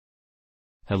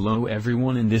Hello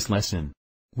everyone, in this lesson,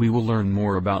 we will learn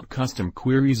more about custom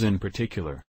queries. In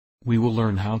particular, we will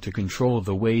learn how to control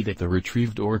the way that the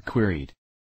retrieved or queried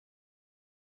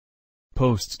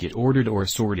posts get ordered or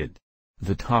sorted.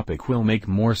 The topic will make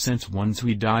more sense once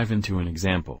we dive into an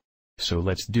example. So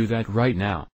let's do that right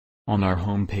now. On our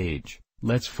home page,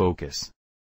 let's focus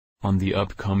on the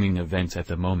upcoming events at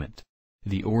the moment.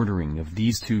 The ordering of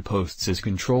these two posts is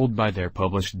controlled by their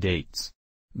published dates.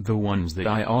 The ones that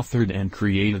I authored and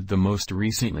created the most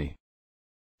recently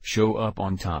show up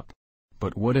on top.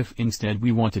 But what if instead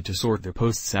we wanted to sort the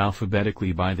posts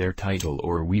alphabetically by their title,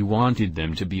 or we wanted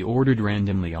them to be ordered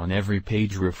randomly on every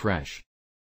page refresh?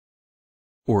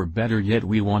 Or better yet,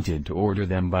 we wanted to order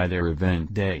them by their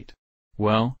event date.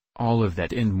 Well, all of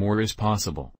that and more is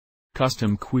possible.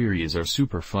 Custom queries are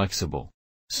super flexible.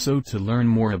 So to learn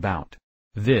more about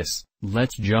this,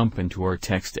 let's jump into our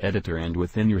text editor, and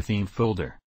within your theme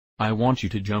folder, I want you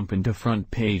to jump into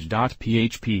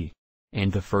frontpage.php,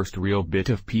 and the first real bit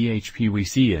of PHP we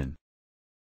see in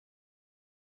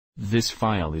this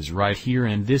file is right here,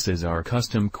 and this is our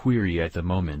custom query. At the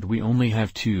moment we only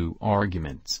have two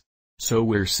arguments, so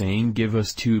we're saying give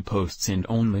us two posts and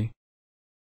only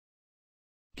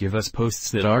give us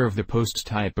posts that are of the post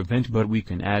type event, but we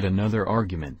can add another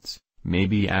argument,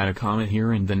 maybe add a comma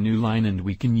here in the new line, and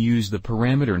we can use the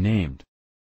parameter named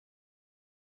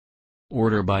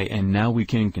order by, and now we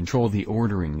can control the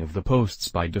ordering of the posts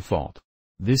by default.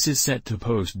 This is set to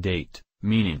post date,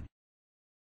 meaning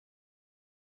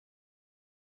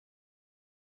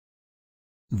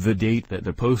the date that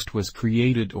the post was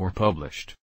created or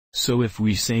published. So if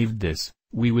we saved this,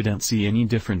 we wouldn't see any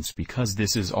difference because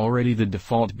this is already the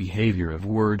default behavior of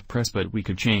WordPress, but we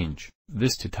could change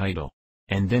this to title,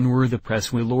 and then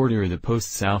WordPress will order the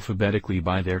posts alphabetically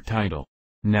by their title.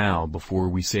 Now before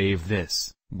we save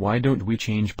this, why don't we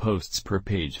change posts per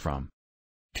page from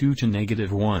 2 to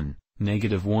 -1?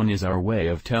 -1 is our way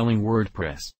of telling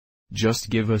WordPress, just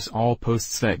give us all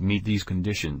posts that meet these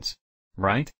conditions,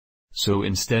 right? So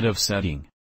instead of setting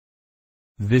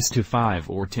this to 5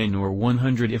 or 10 or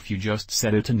 100, if you just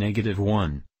set it to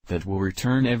 -1, that will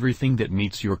return everything that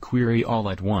meets your query all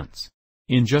at once.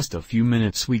 In just a few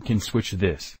minutes we can switch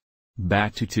this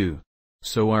back to 2.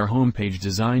 So our homepage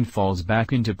design falls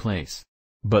back into place.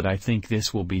 But I think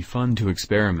this will be fun to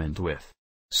experiment with.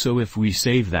 So if we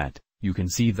save that, you can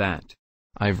see that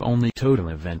I've only total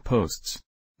event posts.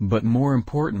 But more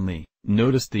importantly,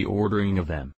 notice the ordering of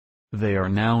them. They are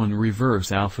now in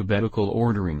reverse alphabetical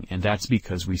ordering, and that's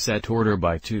because we set order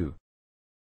by to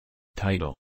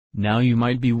title. Now you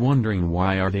might be wondering,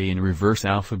 why are they in reverse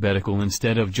alphabetical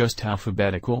instead of just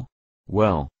alphabetical?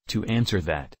 Well, to answer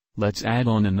that, let's add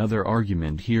on another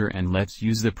argument here, and let's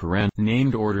use the parent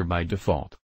named order by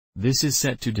default. This is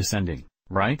set to descending,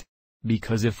 right?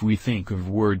 Because if we think of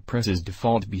WordPress's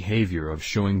default behavior of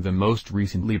showing the most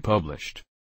recently published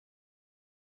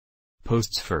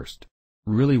posts first,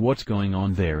 really what's going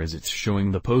on there is it's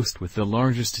showing the post with the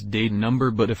largest date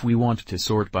number. But if we want to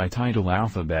sort by title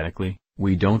alphabetically,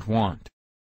 we don't want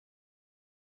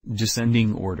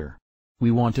descending order. We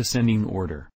want ascending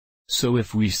order. So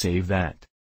if we save that,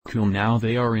 cool, now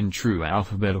they are in true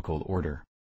alphabetical order.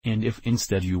 And if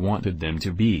instead you wanted them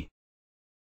to be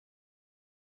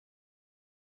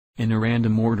in a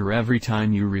random order every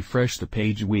time you refresh the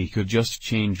page, we could just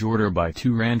change order by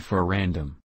to rand for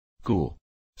random. Cool.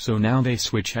 So now they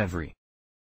switch every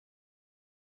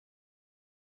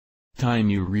time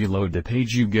you reload the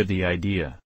page. You get the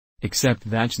idea. Except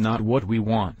that's not what we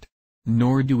want.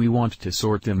 Nor do we want to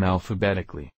sort them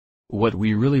alphabetically. What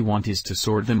we really want is to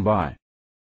sort them by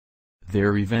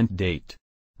their event date.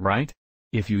 Right?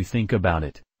 If you think about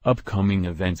it, upcoming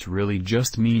events really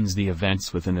just means the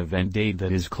events with an event date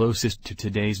that is closest to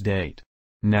today's date.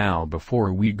 Now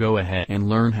before we go ahead and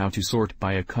learn how to sort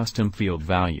by a custom field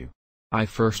value, I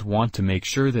first want to make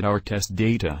sure that our test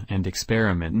data and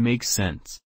experiment makes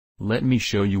sense. Let me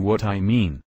show you what I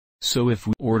mean. So if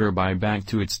we order by back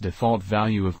to its default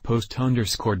value of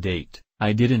post_date,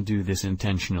 I didn't do this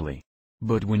intentionally.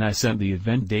 But when I set the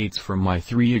event dates for my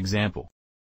 3 example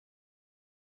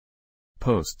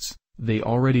posts, they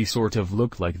already sort of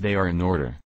look like they are in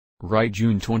order. Right,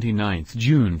 June 29th,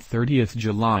 June 30th,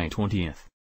 July 20th.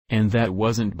 And that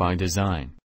wasn't by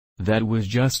design. That was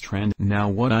just trend. Now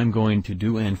what I'm going to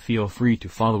do, and feel free to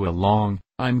follow along,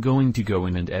 I'm going to go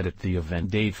in and edit the event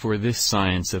date for this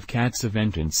Science of Cats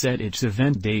event and set its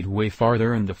event date way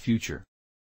farther in the future.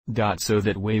 So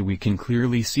that way we can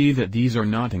clearly see that these are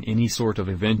not in any sort of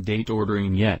event date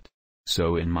ordering yet.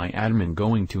 So in my admin,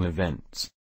 going to events,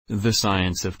 the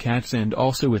Science of Cats, and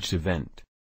also its event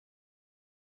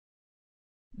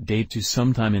date to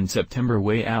sometime in September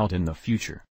way out in the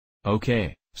future.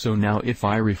 Okay, so now if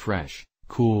I refresh,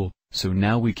 cool, so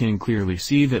now we can clearly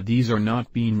see that these are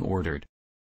not being ordered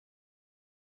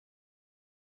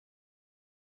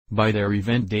by their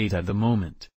event date at the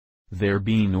moment. They're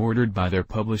being ordered by their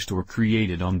published or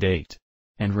created on date.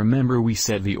 And remember, we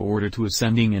set the order to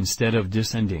ascending instead of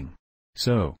descending.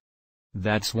 So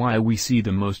that's why we see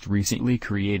the most recently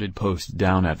created post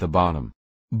down at the bottom.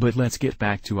 But let's get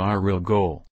back to our real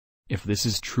goal. If this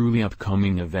is truly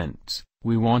upcoming events,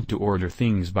 we want to order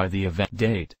things by the event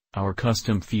date, our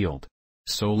custom field.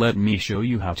 So let me show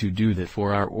you how to do that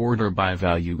for our order by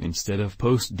value instead of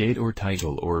post date or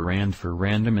title or rand for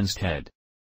random instead.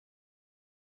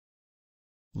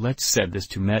 Let's set this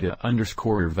to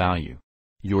meta_value.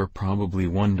 You're probably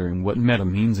wondering what meta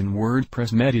means in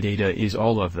WordPress. Metadata is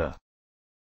all of the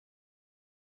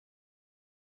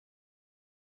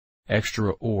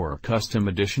extra or custom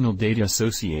additional data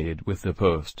associated with the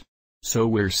post. So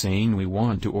we're saying we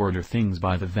want to order things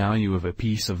by the value of a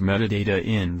piece of metadata,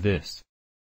 in this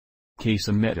case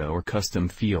a meta or custom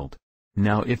field.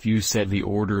 Now if you set the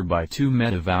order by to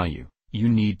meta value, you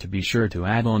need to be sure to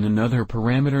add on another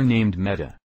parameter named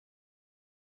meta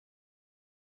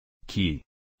key.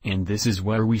 And this is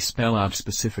where we spell out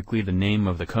specifically the name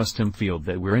of the custom field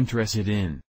that we're interested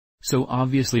in. So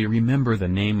obviously remember the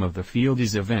name of the field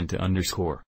is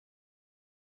event_date.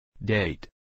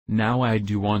 Now I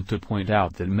do want to point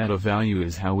out that meta value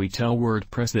is how we tell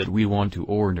WordPress that we want to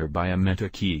order by a meta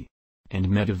key. And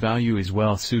meta value is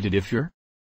well suited if you're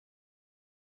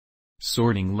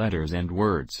sorting letters and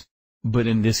words. But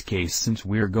in this case, since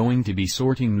we're going to be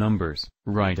sorting numbers,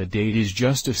 write a date is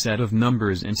just a set of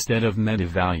numbers instead of meta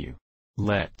value.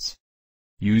 Let's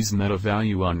use meta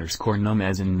value_num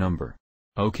as in number.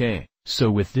 Okay,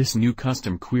 so with this new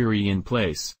custom query in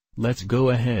place, let's go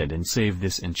ahead and save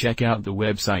this and check out the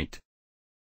website.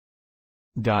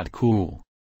 Cool.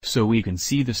 So we can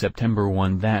see the September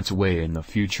one that's way in the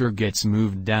future gets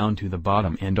moved down to the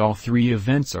bottom, and all three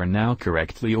events are now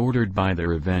correctly ordered by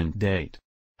their event date.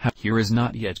 Here is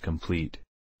not yet complete.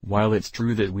 While it's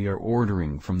true that we are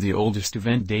ordering from the oldest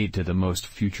event date to the most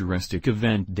futuristic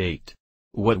event date,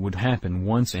 what would happen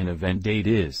once an event date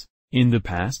is in the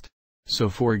past? So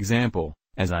for example,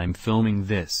 as I'm filming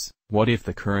this, what if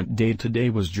the current date today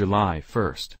was July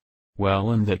 1st?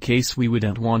 Well, in that case we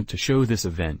wouldn't want to show this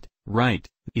event, right,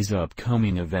 is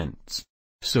upcoming events.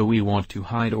 So we want to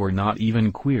hide or not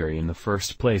even query in the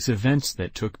first place events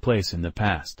that took place in the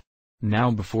past.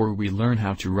 Now before we learn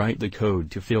how to write the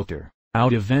code to filter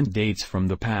out event dates from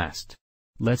the past,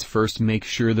 let's first make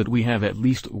sure that we have at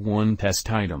least one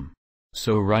test item.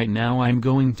 So right now I'm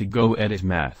going to go edit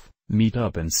math,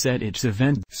 meetup and set its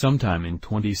event sometime in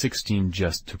 2016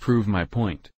 just to prove my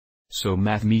point. So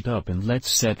math meetup, and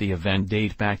let's set the event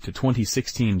date back to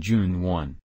 2016 June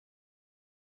 1.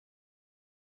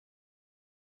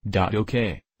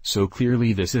 Okay. So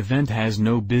clearly this event has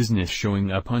no business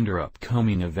showing up under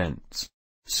upcoming events.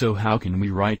 So how can we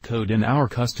write code in our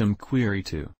custom query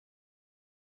to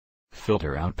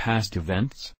filter out past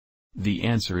events? The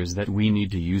answer is that we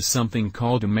need to use something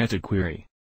called a meta query.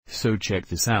 So check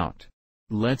this out.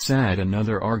 Let's add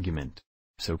another argument.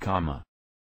 So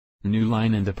new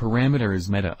line, and the parameter is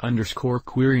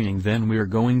meta_querying. Then we're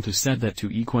going to set that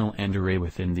to equal and array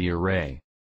within the array.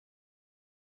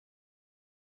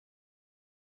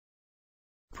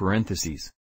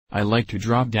 Parentheses. I like to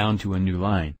drop down to a new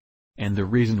line. And the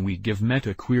reason we give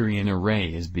meta query an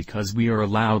array is because we are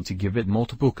allowed to give it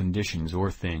multiple conditions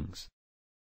or things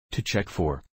to check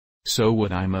for. So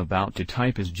what I'm about to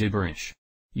type is gibberish.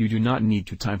 You do not need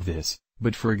to type this,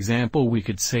 but for example we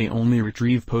could say only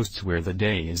retrieve posts where the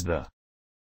day is the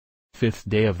 5th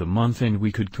day of the month, and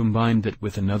we could combine that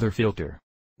with another filter.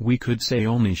 We could say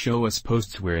only show us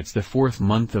posts where it's the 4th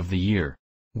month of the year.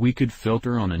 We could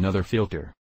filter on another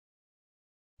filter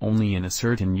only in a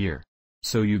certain year.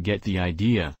 So you get the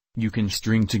idea. You can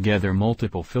string together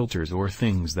multiple filters or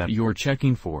things that you're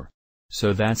checking for.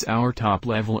 So that's our top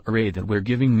level array that we're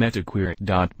giving meta query.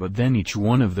 But then each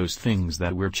one of those things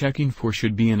that we're checking for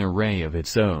should be an array of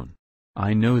its own.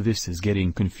 I know this is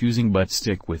getting confusing, but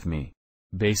stick with me.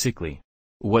 Basically,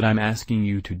 what I'm asking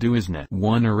you to do is net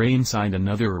one array inside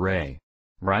another array.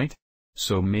 Right?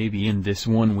 So maybe in this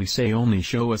one we say only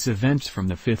show us events from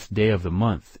the 5th day of the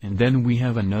month, and then we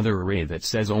have another array that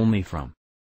says only from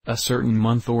a certain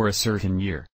month or a certain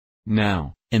year.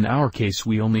 Now, in our case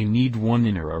we only need one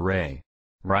inner array.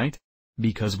 Right?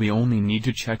 Because we only need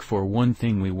to check for one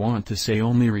thing. We want to say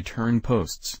only return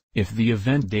posts if the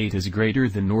event date is greater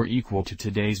than or equal to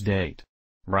today's date.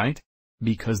 Right?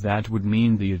 Because that would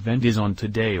mean the event is on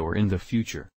today or in the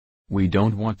future. We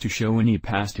don't want to show any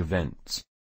past events.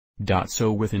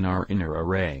 So within our inner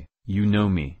array, you know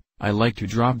me, I like to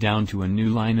drop down to a new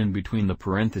line in between the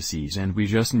parentheses, and we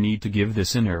just need to give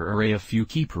this inner array a few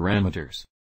key parameters.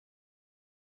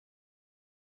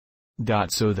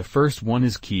 So the first one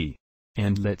is key.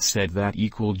 And let's set that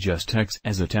equal just x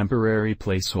as a temporary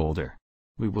placeholder.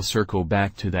 We will circle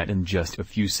back to that in just a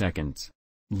few seconds.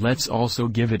 Let's also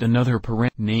give it another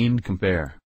parent named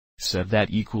compare. Set that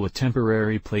equal a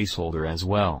temporary placeholder as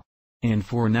well. And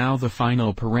for now the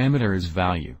final parameter is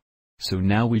value. So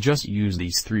now we just use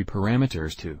these three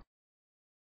parameters to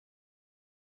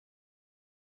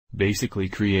basically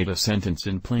create a sentence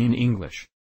in plain English.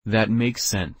 That makes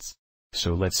sense.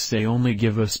 So let's say only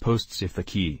give us posts if the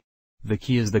key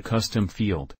is the custom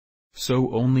field.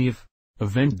 So only if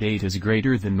event date is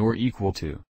greater than or equal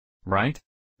to. Right?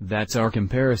 That's our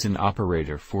comparison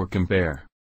operator for compare.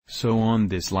 So on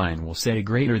this line we'll say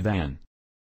greater than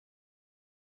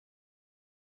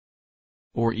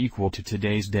or equal to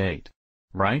today's date.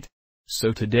 Right?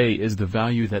 So today is the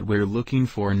value that we're looking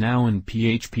for now in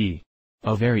PHP.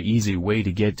 A very easy way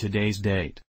to get today's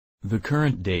date. The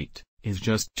current date is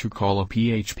just to call a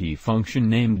PHP function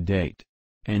named date.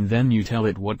 And then you tell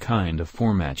it what kind of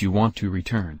format you want to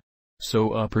return.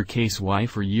 So uppercase Y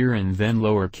for year and then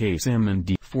lowercase m and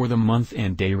d for the month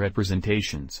and day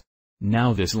representations.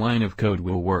 Now this line of code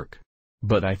will work.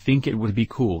 But I think it would be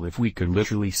cool if we could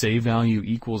literally say value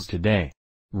equals today.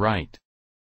 Right?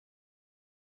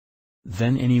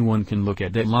 Then anyone can look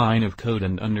at that line of code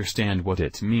and understand what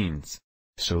it means.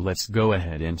 So let's go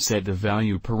ahead and set the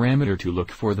value parameter to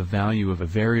look for the value of a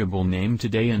variable named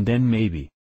today, and then maybe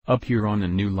up here on a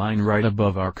new line right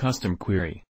above our custom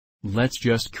query. Let's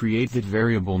just create that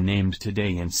variable named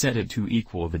today and set it to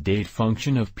equal the date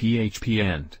function of PHP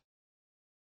and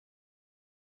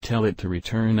tell it to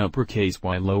return uppercase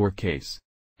Y lowercase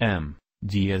m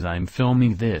d. As I'm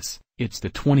filming this, it's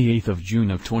the 28th of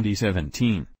June of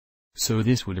 2017. So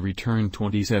this would return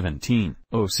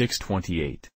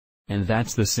 2017-06-28. And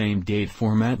that's the same date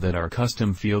format that our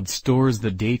custom field stores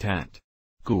the date at.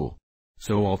 Cool.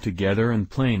 So altogether in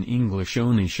plain English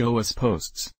only show us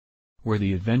posts where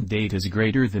the event date is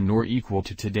greater than or equal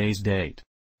to today's date.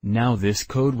 Now this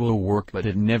code will work, but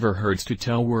it never hurts to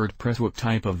tell WordPress what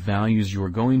type of values you're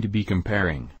going to be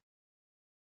comparing.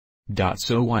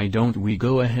 So why don't we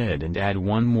go ahead and add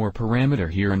one more parameter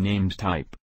here named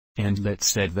type. And let's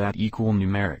set that equal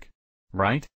numeric.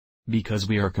 Right? Because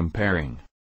we are comparing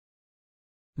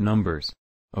numbers.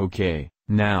 Okay,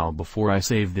 now before I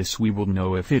save this we will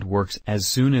know if it works. As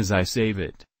soon as I save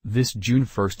it, this June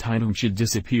 1st item should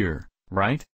disappear,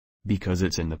 right? Because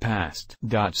it's in the past.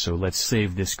 So let's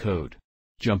save this code.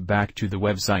 Jump back to the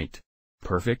website.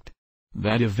 Perfect.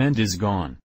 That event is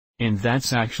gone. And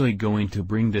that's actually going to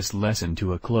bring this lesson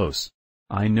to a close.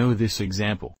 I know this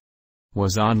example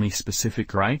was oddly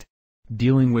specific, right?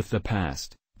 Dealing with the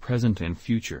past, present and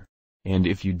future. And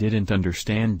if you didn't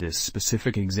understand this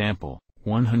specific example,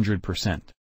 100%.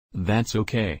 That's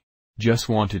okay. Just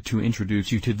wanted to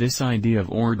introduce you to this idea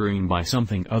of ordering by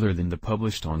something other than the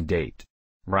published on date.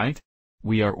 Right?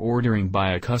 We are ordering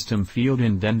by a custom field,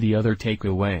 and then the other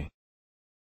takeaway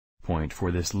point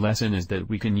for this lesson is that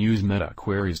we can use meta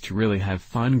queries to really have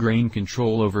fine-grained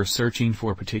control over searching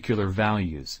for particular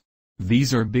values.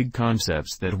 These are big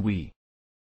concepts that we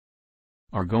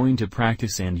are going to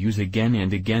practice and use again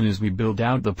and again as we build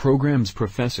out the programs,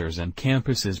 professors and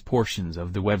campuses portions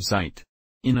of the website.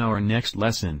 In our next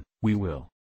lesson, we will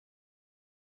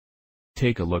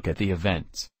take a look at the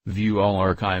events, view all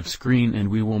archive screen, and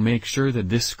we will make sure that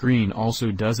this screen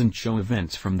also doesn't show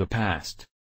events from the past.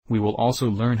 We will also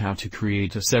learn how to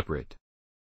create a separate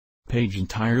page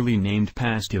entirely named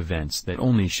past events that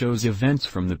only shows events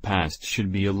from the past.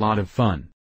 Should be a lot of fun.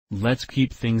 Let's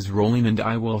keep things rolling and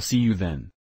I will see you then.